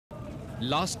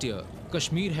Last year,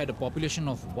 Kashmir had a population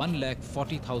of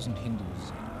 1,40,000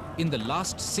 Hindus. In the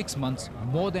last 6 months,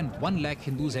 more than 1 lakh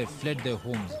Hindus have fled their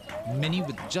homes, many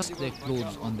with just their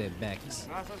clothes on their backs.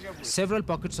 Several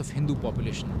pockets of Hindu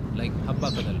population like Habba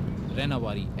Kadal,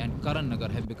 Renawari and Karan Nagar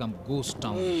have become ghost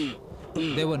towns.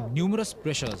 There were numerous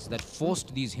pressures that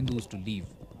forced these Hindus to leave.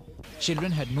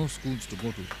 Children had no schools to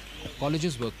go to.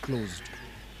 Colleges were closed.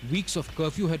 Weeks of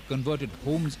curfew had converted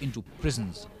homes into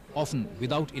prisons, often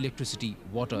without electricity,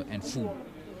 water and food.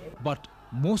 But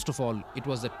most of all, it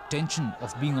was the tension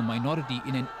of being a minority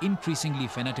in an increasingly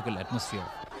fanatical atmosphere,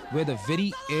 where the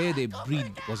very air they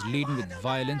breathed was laden with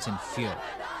violence and fear.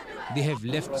 They have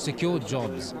left secure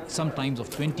jobs, sometimes of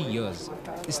 20 years,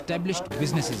 established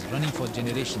businesses running for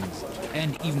generations,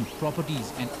 and even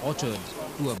properties and orchards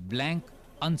to a blank,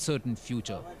 uncertain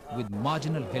future with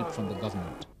marginal help from the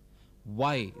government.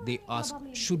 Why, they ask,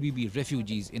 should we be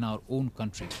refugees in our own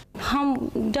country?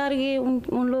 हम डर गए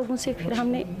उन लोगों से, फिर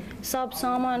हमने सब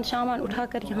सामान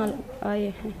उठाकर यहाँ आए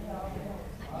हैं.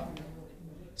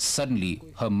 Suddenly,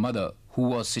 her mother, who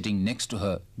was sitting next to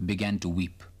her, began to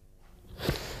weep.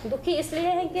 दुखी इसलिए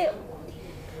है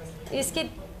कि इसकी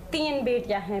 3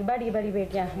 बेटियां हैं, बड़ी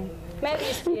बेटियां हैं. मैं भी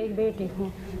इसकी एक बेटी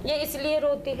हूँ. ये इसलिए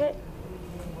रोती है.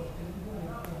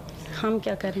 हम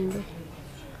क्या करेंगे?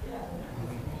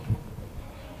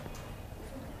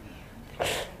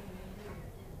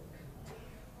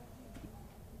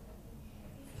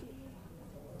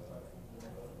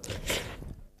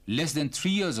 Less than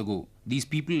 3 years ago, these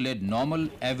people led normal,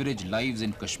 average lives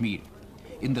in Kashmir.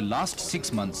 In the last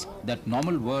 6 months, that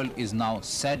normal world is now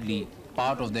sadly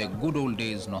part of their good old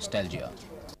days nostalgia.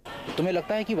 तुम्हें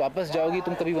लगता है कि वापस जाओगी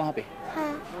तुम कभी वहाँ पे?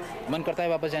 हाँ. मन करता है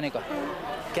वापस जाने का? हाँ.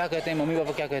 क्या कहते हैं मम्मी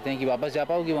पापा, क्या कहते हैं कि वापस जा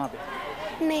पाओगी वहाँ पे?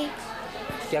 नहीं.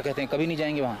 क्या कहते हैं, कभी नहीं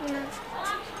जाएंगे वहाँ? ना.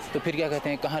 तो फिर क्या कहते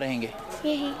हैं, कहाँ रहेंगे?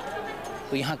 यही.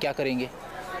 तो यहाँ क्या करेंगे?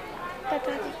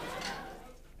 पता नहीं.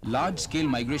 Large-scale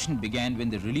migration began when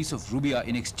the release of Rubia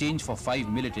in exchange for 5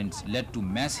 militants led to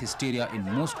mass hysteria in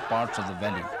most parts of the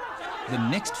valley. The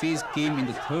next phase came in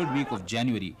the 3rd week of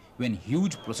January when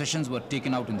huge processions were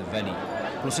taken out in the valley,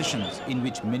 processions in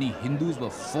which many Hindus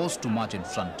were forced to march in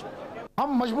front.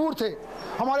 हम मजबूर थे,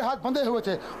 हमारे हाथ बंधे हुए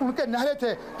थे, उनके नारे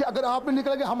थे कि अगर आप भी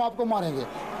निकलेंगे हम आपको मारेंगे.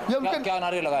 ये उनके क्या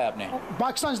नारे लगाए आपने?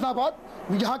 पाकिस्तान जिंदाबाद,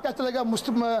 यहाँ क्या चलेगा,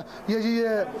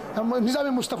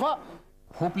 निज़ाम Mustafa.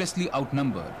 Hopelessly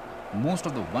outnumbered, most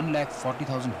of the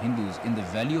 1,40,000 Hindus in the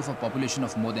valley of a population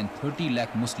of more than 30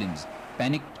 lakh Muslims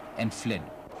panicked and fled.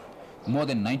 More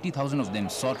than 90,000 of them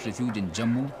sought refuge in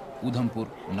Jammu, Udhampur,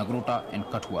 Nagrota and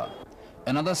Kathua.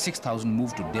 Another 6,000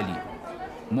 moved to Delhi.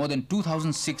 More than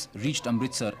 2,006 reached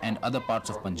Amritsar and other parts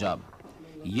of Punjab.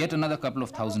 Yet another couple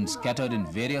of thousand scattered in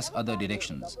various other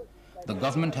directions. The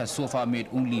government has so far made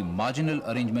only marginal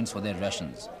arrangements for their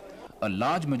rations. A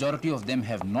large majority of them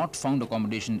have not found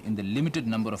accommodation in the limited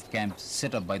number of camps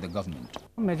set up by the government.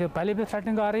 मुझे पहले भी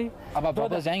threatening आ रही. अब आप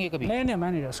वापस जाएंगे कभी? नहीं,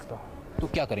 मैं नहीं जा सकता. तो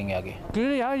क्या करेंगे आगे?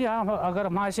 क्योंकि यहाँ अगर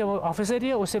वहाँ से वो ऑफिसर ही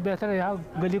है, उससे बेहतर है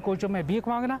यहाँ गली कोचों में भीख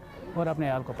मांगना और अपने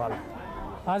हाल को पालना.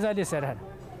 आज़ादी से रहना,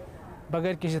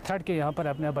 बगैर किसी थ्रेट के यहाँ पर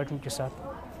अपने बच्चों के साथ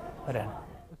रहना.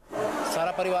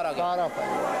 सारा परिवार आ गया? सारा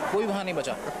परिवार. कोई वहाँ नहीं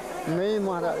बचा? नहीं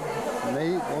महाराज,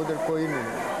 नहीं, उधर कोई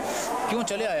नहीं. क्यों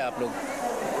चले आए आप लोग?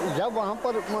 जब वहाँ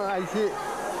पर ऐसे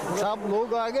सब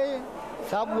लोग आ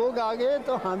गए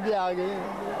तो हम भी आ गए.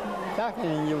 क्या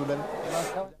कहेंगे उधर?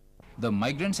 The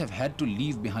migrants have had to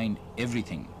leave behind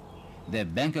everything. Their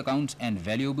bank accounts and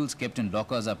valuables kept in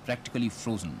lockers are practically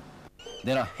frozen.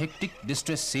 There are hectic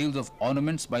distress sales of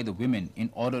ornaments by the women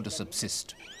in order to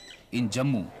subsist. In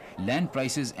Jammu, land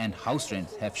prices and house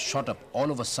rents have shot up all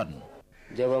of a sudden.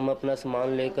 जब हम अपना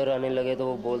सामान लेकर आने लगे तो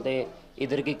वो बोलते हैं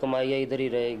इधर की कमाई इधर ही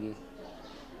रहेगी,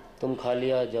 तुम खाली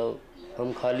आ जाओ.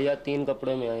 हम खाली 3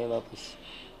 कपड़े में आए वापस.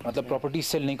 मतलब प्रॉपर्टी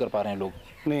सेल नहीं कर पा रहे हैं लोग?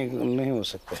 नहीं हो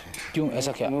सकता है. क्यों,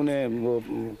 ऐसा क्या? उन्होंने वो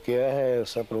किया है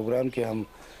ऐसा प्रोग्राम कि हम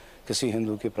किसी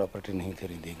हिंदू की प्रॉपर्टी नहीं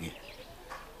खरीदेंगे.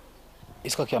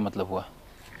 इसका क्या मतलब हुआ?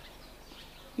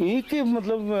 ये कि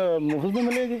मतलब मुफ्त में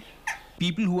मिलेगी.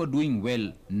 People who are doing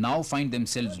well now find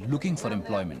themselves looking for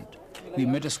employment. We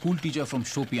met a school teacher from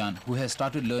Shopian who has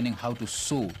started learning how to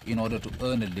sew in order to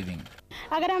earn a living.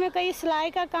 अगर हमें कोई सिलाई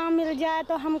का काम मिल जाए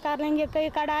तो हम कर लेंगे, कोई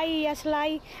कढ़ाई या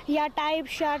सिलाई या टाइप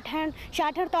शर्ट हैंड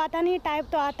तो आता नहीं, टाइप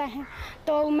तो आता है.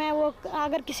 तो मैं वो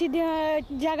अगर किसी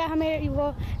जगह हमें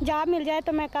वो जॉब मिल जाए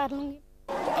तो मैं कर लूँगी.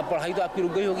 तो अब पढ़ाई तो आपकी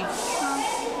रुक गई होगी? हाँ.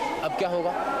 अब क्या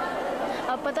होगा?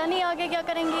 अब पता नहीं आगे क्या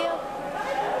करेंगे.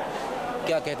 अब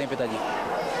क्या कहते हैं पिताजी?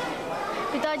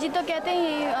 पिताजी तो कहते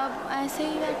हैं अब ऐसे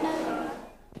ही बैठना है.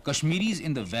 Kashmiris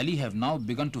in the valley have now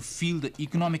begun to feel the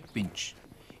economic pinch.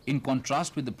 In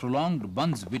contrast with the prolonged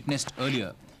bunds witnessed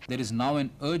earlier, there is now an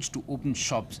urge to open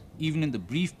shops even in the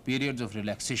brief periods of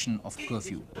relaxation of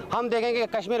curfew. हम देखेंगे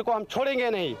कश्मीर को हम छोड़ेंगे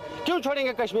नहीं। क्यों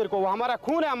छोड़ेंगे कश्मीर को? वो हमारा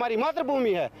खून है, हमारी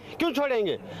मातृभूमि है। क्यों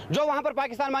छोड़ेंगे? जो वहाँ पर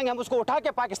पाकिस्तान मांगे हम उसको उठा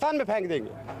के पाकिस्तान में फेंक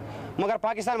देंगे, मगर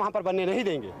पाकिस्तान वहाँ पर बनने नहीं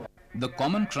देंगे। The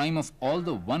common crime of all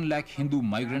the 1 lakh Hindu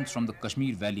migrants from the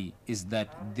Kashmir Valley is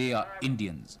that they are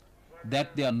Indians, that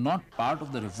they are not part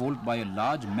of the revolt by a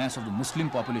large mass of the Muslim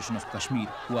population of Kashmir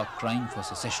who are crying for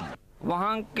secession.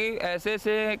 वहाँ के ऐसे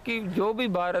से है कि जो भी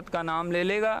भारत का नाम ले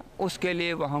लेगा उसके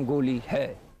लिए वहाँ गोली है।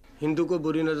 हिंदू को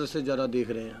बुरी नज़र से ज़रा देख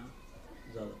रहे हैं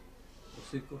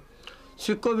ज़्यादा,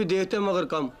 सिख को भी देखते हैं मगर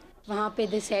कम। वहाँ पे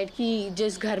डिसाइड कि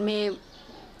जिस घर में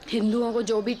हिंदुओं को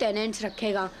जो भी टेनेंट्स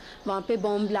रखेगा वहाँ पे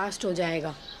बॉम्ब ब्लास्ट हो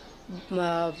जाएगा।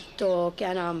 तो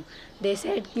क्या नाम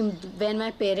डिसाइड कि when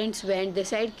my parents went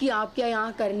decide कि आप क्या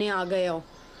यहाँ करने आ गए हो,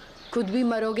 खुद भी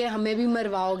मरोगे हमें भी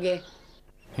मरवाओगे।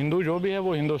 हिंदू जो भी है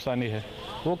वो हिंदुस्तानी है,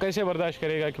 वो कैसे बर्दाश्त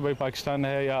करेगा कि भाई पाकिस्तान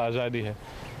है या आज़ादी है।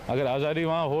 अगर आज़ादी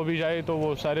वहाँ हो भी जाए तो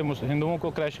वो सारे हिंदुओं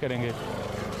को क्रैश करेंगे,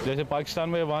 जैसे पाकिस्तान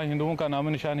में वहाँ हिंदुओं का नाम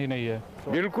निशान ही नहीं है।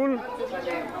 बिल्कुल,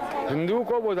 हिंदू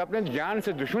को वो अपने जान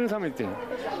से दुश्मन समझते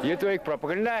हैं। ये तो एक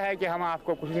प्रोपेगेंडा है कि हम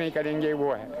आपको कुछ नहीं करेंगे,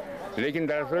 वो है, लेकिन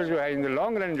दरअसल जो है इन द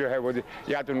लॉन्ग रन जो है वो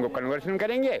या तो उनको कन्वर्शन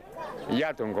करेंगे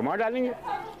या तो उनको मार डालेंगे।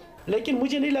 लेकिन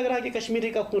मुझे नहीं लग रहा कि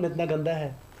कश्मीरी का खून इतना गंदा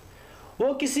है,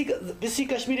 वो किसी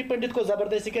कश्मीरी पंडित को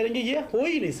जबरदस्ती करेंगे, ये हो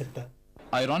ही नहीं सकता।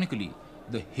 Ironically,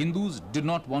 the Hindus did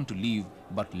not want to leave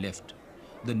but left.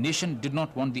 The nation did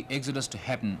not want the exodus to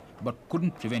happen but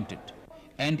couldn't prevent it.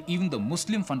 And even the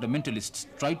Muslim fundamentalists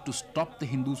tried to stop the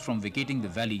Hindus from vacating the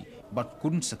valley but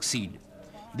couldn't succeed.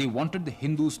 They wanted the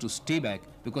Hindus to stay back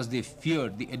because they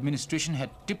feared the administration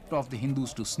had tipped off the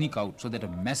Hindus to sneak out so that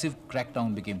a massive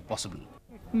crackdown became possible.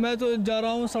 मैं तो जा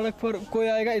रहा हूँ सड़क पर, कोई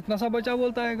आएगा इतना सा बच्चा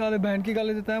बोलता है, गाली बहन की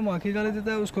गाली देता है, माँ की गाली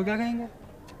देता है, उसको क्या कहेंगे?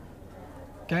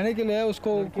 कहने के लिए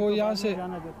उसको कोई यहाँ से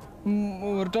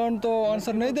रिटर्न तो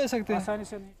आंसर नहीं दे सकते।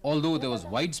 Although there was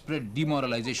widespread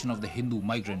demoralization of the Hindu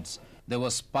migrants, there were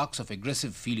sparks of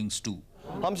aggressive feelings too.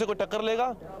 हमसे कोई टक्कर लेगा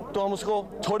तो हम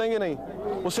उसको छोड़ेंगे नहीं,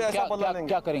 उससे ऐसा बदला लेंगे।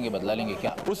 क्या करेंगे? बदला लेंगे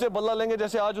क्या? उससे बदला लेंगे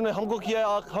जैसे आज उन्हें हमको किया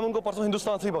है, हम उनको परसों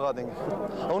हिंदुस्तान से ही भगा देंगे।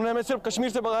 उन्होंने हमें सिर्फ कश्मीर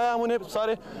से भगाया, हम उन्हें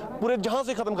सारे पूरे जहां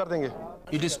से खत्म कर देंगे।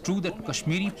 It is true that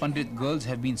Kashmiri Pandit girls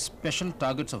have been special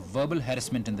targets of verbal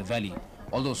harassment in the valley,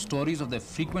 although stories of their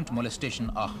frequent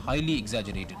molestation are highly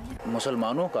exaggerated.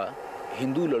 मुसलमानों का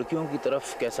हिंदू लड़कियों की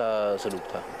तरफ कैसा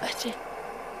सलूक था?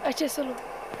 अच्छे सलूक।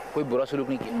 कोई बुरा सलूक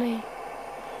नहीं किया? नहीं।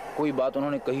 कोई बात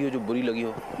उन्होंने कही हो जो बुरी लगी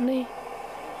हो? नहीं।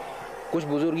 कुछ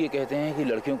बुजुर्ग ये कहते हैं कि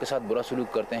लड़कियों के साथ बुरा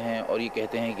सलूक करते हैं और ये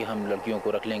कहते हैं कि हम लड़कियों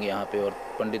को रख लेंगे यहाँ पे और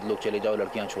पंडित लोग चले जाओ,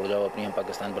 लड़कियाँ छोड़ जाओ, अपनी हम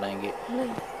पाकिस्तान बनाएंगे।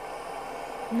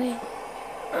 नहीं।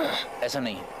 ऐसा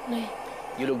नहीं है? नहीं।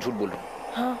 ये लोग झूठ बोल रहे हैं?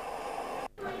 हाँ।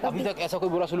 अभी तक ऐसा कोई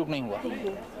बुरा सलूक नहीं हुआ,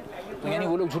 तो यानी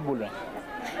वो लोग झूठ बोल रहे हैं?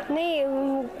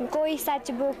 नहीं,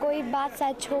 कोई बात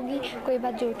सच होगी, कोई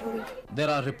बात झूठ होगी। There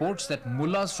are reports that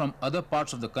mullahs from other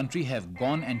parts of the country have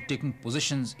gone and taken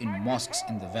positions in mosques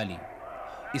in the valley.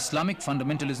 Islamic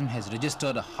fundamentalism has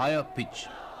registered a higher pitch.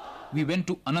 We went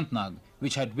to Anantnag,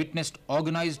 which had witnessed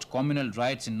organized communal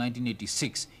riots in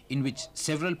 1986, in which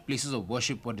several places of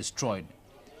worship were destroyed.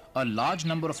 A large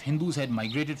number of Hindus had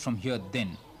migrated from here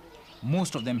then.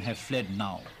 Most of them have fled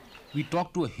now. We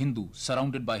talked to a Hindu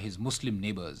surrounded by his Muslim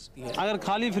neighbors. अगर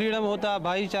खाली freedom होता,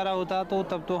 भाईचारा होता तो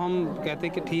तब तो हम कहते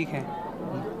कि ठीक है,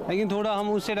 लेकिन थोड़ा हम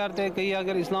उससे डरते हैं कहीं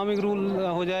अगर इस्लामिक रूल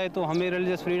हो जाए तो हमें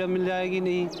रिलीजियस फ्रीडम मिल जाएगी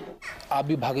नहीं। आप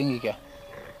भी भागेंगे क्या?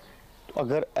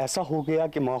 अगर ऐसा हो गया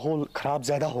कि माहौल ख़राब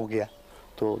ज़्यादा हो गया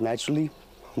तो नेचुरली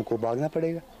हमको भागना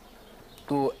पड़ेगा।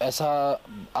 तो ऐसा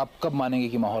आप कब मानेंगे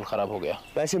कि माहौल ख़राब हो गया?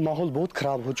 वैसे माहौल बहुत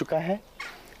ख़राब हो चुका है,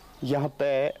 यहाँ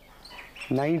पे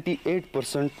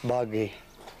 98% भाग गए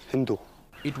Hindu.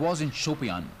 It was in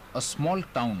Shopian, a small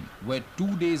town where 2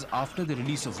 days after the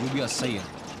release of Rubia Sayyid,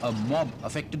 a mob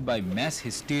affected by mass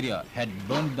hysteria had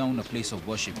burned down a place of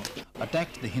worship,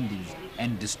 attacked the Hindus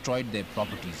and destroyed their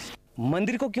properties.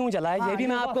 मंदिर को क्यों जलाया ये भी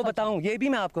मैं आपको बताऊं,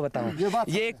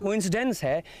 ये एक कोइंसिडेंस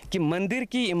है कि मंदिर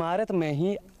की इमारत में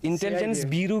ही इंटेलिजेंस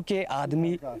ब्यूरो के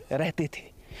आदमी रहते थे,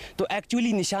 तो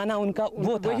एक्चुअली निशाना उनका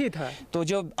वो था। तो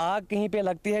जो आग कहीं पे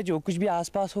लगती है, जो कुछ भी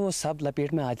आसपास हो सब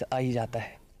लपेट में आ ही जाता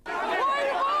है।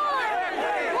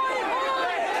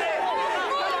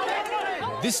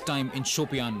 This time in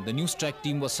Shopian, the news track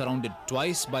team was surrounded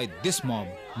twice by this mob,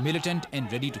 militant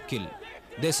and ready to kill.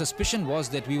 Their suspicion was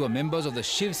that we were members of the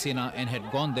Shiv Sena and had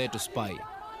gone there to spy.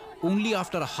 Only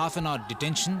after a half-an-hour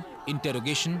detention,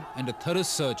 interrogation and a thorough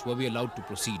search were we allowed to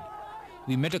proceed.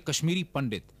 We met a Kashmiri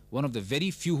Pandit, one of the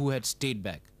very few who had stayed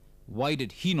back. Why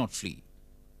did he not flee?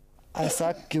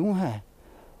 ऐसा क्यों है?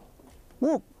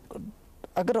 वो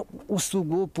अगर उस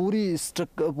वो पूरी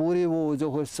वो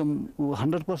जो है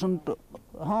 100%,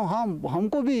 हाँ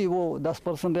हमको भी वो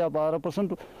 10% या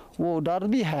 12% वो डर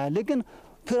भी है, लेकिन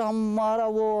फिर हमारा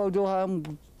वो जो है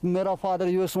मेरा फादर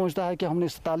ये सोचता है कि हमने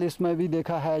 47 में भी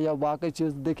देखा है या बाकी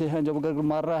चीज़ देखे हैं, जब अगर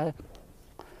मार रहा है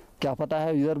क्या पता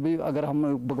है इधर भी अगर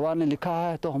हम भगवान ने लिखा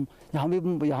है तो हम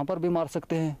यहाँ पर भी मार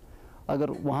सकते हैं, अगर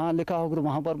वहाँ लिखा होगा तो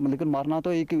वहाँ पर, लेकिन मारना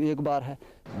तो एक बार है.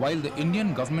 While the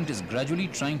Indian government is gradually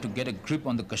trying to get a grip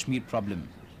on the Kashmir problem,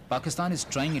 Pakistan is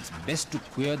trying its best to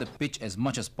queer the pitch as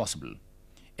much as possible.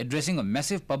 Addressing a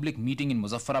massive public meeting in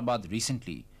Muzaffarabad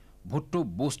recently, Bhutto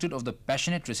boasted of the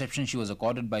passionate reception she was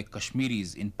accorded by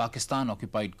Kashmiris in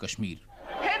Pakistan-occupied Kashmir.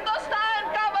 Hindustan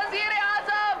का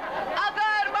वज़ीर-ए-आज़म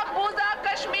अगर मकबूजा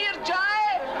कश्मीर जाए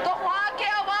तो वहाँ के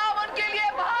अवाम उनके लिए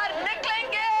बाहर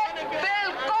निकलेंगे?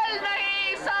 बिल्कुल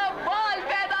नहीं, सवाल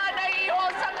पैदा नहीं हो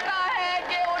सकता है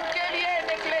कि उनके लिए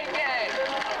निकलेंगे.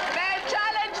 मैं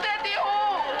चैलेंज देती हूँ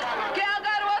कि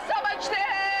अगर वो समझते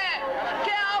हैं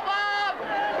कि अवाम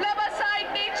प्लेबसाइट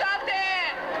नहीं चाहते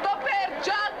तो फिर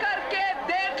जा करके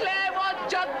देख ले, वो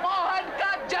जगमोहन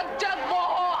का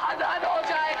जगमोहो हदन हो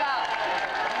जाएगा.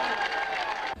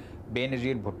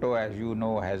 Benazir Bhutto, as you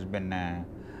know, has been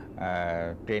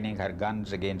training her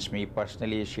guns against me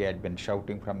personally. She had been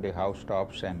shouting from the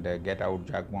housetops and get out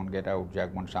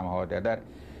Jagmohan, somehow or the other.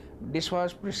 This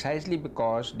was precisely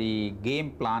because the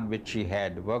game plan which she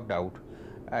had worked out,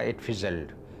 it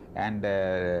fizzled. And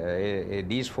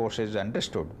these forces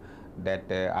understood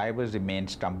that I was the main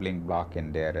stumbling block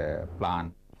in their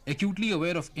plan. Acutely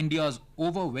aware of India's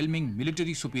overwhelming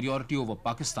military superiority over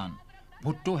Pakistan,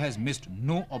 Bhutto has missed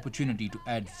no opportunity to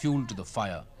add fuel to the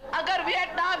fire. अगर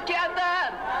Vietnam के अंदर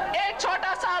एक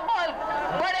छोटा सा मुल्क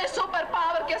बड़े super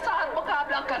power के साथ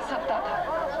मुकाबला कर सकता था,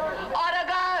 और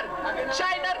अगर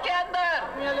चाइना के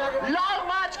अंदर लॉन्ग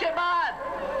मार्च के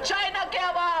बाद चाइना के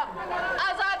अवाम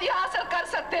आज़ादी हासिल कर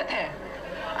सकते थे,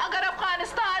 अगर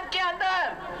अफगानिस्तान के अंदर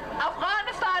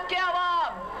अफगानिस्तान के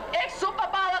अवाम एक सुपर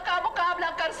पावर का मुकाबला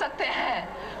कर सकते हैं,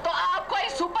 तो आप कोई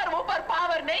सुपर वुपर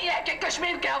पावर नहीं है कि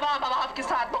कश्मीर के अवाम के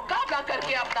साथ मुकाबला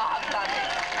करके अपना हक लाने.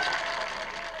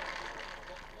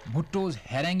 Bhutto's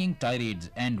haranguing tirades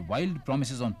and wild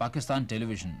promises on Pakistan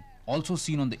television, also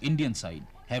seen on the Indian side,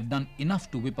 have done enough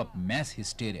to whip up mass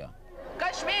hysteria.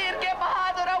 Kashmir के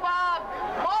बहादुर अवाम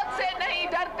मौत से नहीं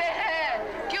डरते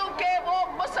हैं क्योंकि वो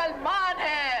मुसलमान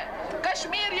हैं.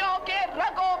 कश्मीरियों के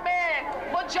रगों में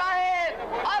मुजाहिद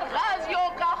और गाजियों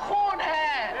का खून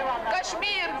है.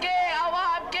 कश्मीर के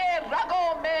अवाम के रगों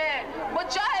में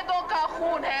मुजाहिदों का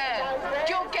खून है,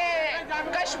 क्योंकि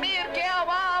कश्मीर के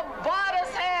अवाम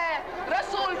वारिस हैं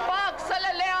रसूल पाक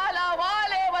सल्लल्लाहु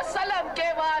अलैहि वसल्लम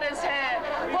के वारिस हैं.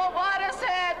 वो वारिस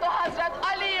हैं तो हजरत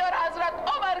अली और हजरत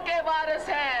उमर के वारिस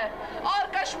हैं, और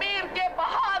कश्मीर के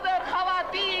बहादुर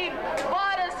खवातीन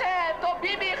वारिस हैं तो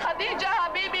बीबी खदीजा,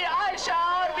 बीबी आयशा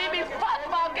और बीबी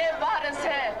फातिमा के वारिस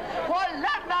हैं. वो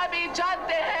लड़ना भी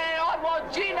जानते हैं और वो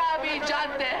जीना भी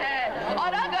जानते हैं,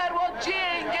 और अगर वो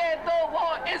जिएंगे तो वो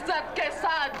इज्जत के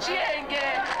साथ जिएंगे,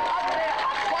 अपने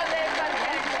हक को लेकर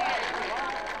जिएंगे.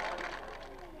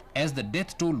 As the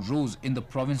death toll rose in the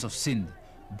province of Sindh,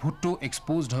 Bhutto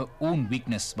exposed her own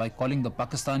weakness by calling the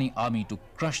Pakistani army to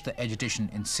crush the agitation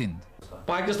in Sindh.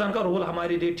 Pakistan का रोल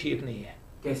हमारे लिए ठीक नहीं है.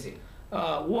 कैसे?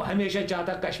 वो हमेशा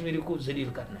चाहता कश्मीरी को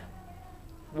जलील करना.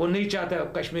 वो नहीं चाहता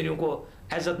कश्मीरियों को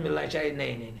इज्जत मिलना चाहिए.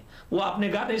 नहीं, वो अपने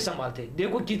घर नहीं संभालते.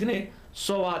 देखो कितने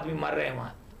 100 आदमी मर रहे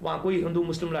हैं वहाँ कोई हिंदू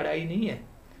मुस्लिम लड़ाई नहीं है.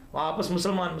 वहाँ आपस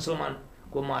मुसलमान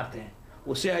को मारते हैं.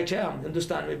 उससे अच्छा हम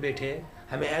हिंदुस्तान में बैठे हैं,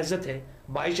 हमें इज्जत है,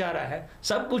 भाईचारा है,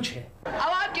 सब कुछ है.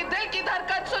 आवाम की दिल की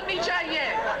धड़कन सुननी चाहिए,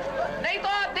 नहीं तो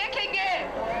आप देखेंगे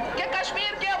कि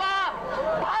कश्मीर के अवाम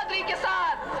बहादुरी के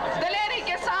साथ, दिलेरी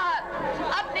के साथ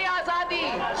अपनी आज़ादी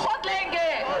खुद लेंगे.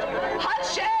 हर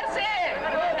शहर से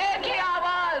एक ही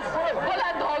आवाज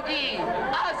बुलंद होगी,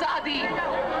 आज़ादी.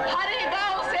 हर ही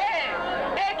गांव से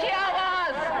एक ही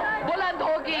आवाज बुलंद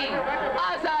होगी,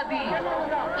 आज़ादी.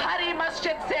 हर ही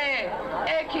मस्जिद से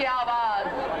एक ही आवाज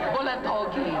बुलंद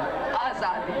होगी,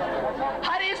 आज़ादी.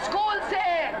 हर स्कूल से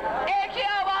एक ही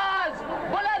आवाज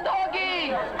बुलंद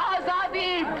होगी,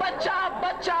 आज़ादी. बच्चा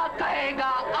बच्चा कहेगा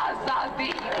आज़ादी,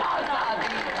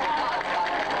 आज़ादी, आज़ादी.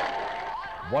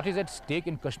 What is at stake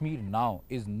in Kashmir now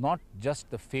is not just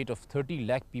the fate of 30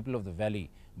 lakh people of the valley,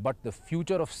 but the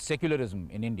future of secularism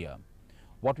in India.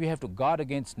 What we have to guard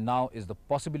against now is the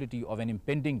possibility of an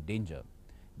impending danger.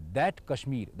 That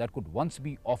Kashmir that could once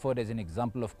be offered as an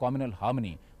example of communal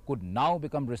harmony could now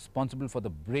become responsible for the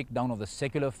breakdown of the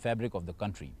secular fabric of the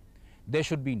country. There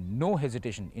should be no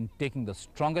hesitation in taking the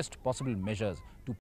strongest possible measures to